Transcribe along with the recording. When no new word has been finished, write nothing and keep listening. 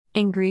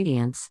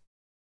Ingredients: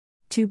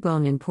 2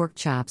 bone-in pork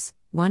chops,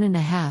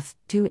 1½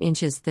 2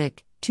 inches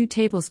thick, 2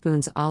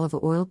 tablespoons olive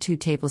oil, 2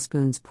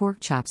 tablespoons pork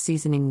chop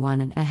seasoning,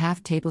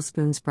 1½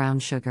 tablespoons brown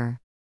sugar.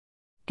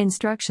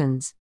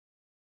 Instructions: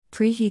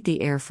 preheat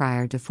the air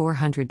fryer to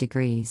 400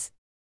 degrees.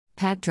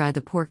 Pat dry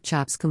the pork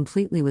chops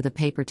completely with a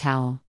paper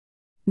towel.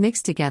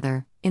 Mix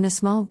together, in a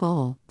small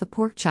bowl, the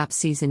pork chop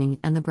seasoning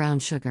and the brown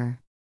sugar.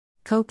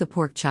 Coat the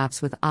pork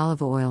chops with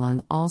olive oil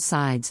on all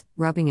sides,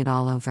 rubbing it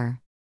all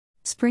over.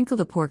 Sprinkle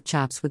the pork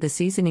chops with the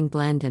seasoning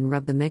blend and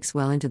rub the mix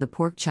well into the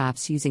pork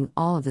chops using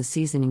all of the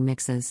seasoning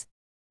mixes.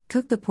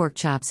 Cook the pork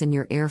chops in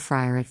your air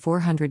fryer at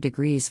 400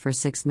 degrees for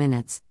 6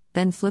 minutes,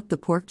 then flip the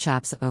pork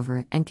chops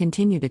over and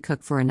continue to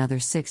cook for another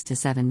 6 to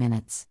 7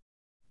 minutes.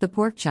 The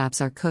pork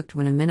chops are cooked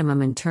when a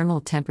minimum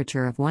internal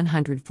temperature of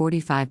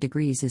 145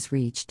 degrees is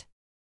reached.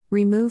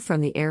 Remove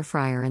from the air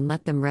fryer and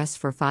let them rest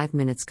for 5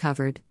 minutes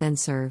covered, then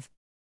serve.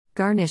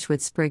 Garnish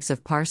with sprigs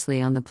of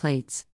parsley on the plates.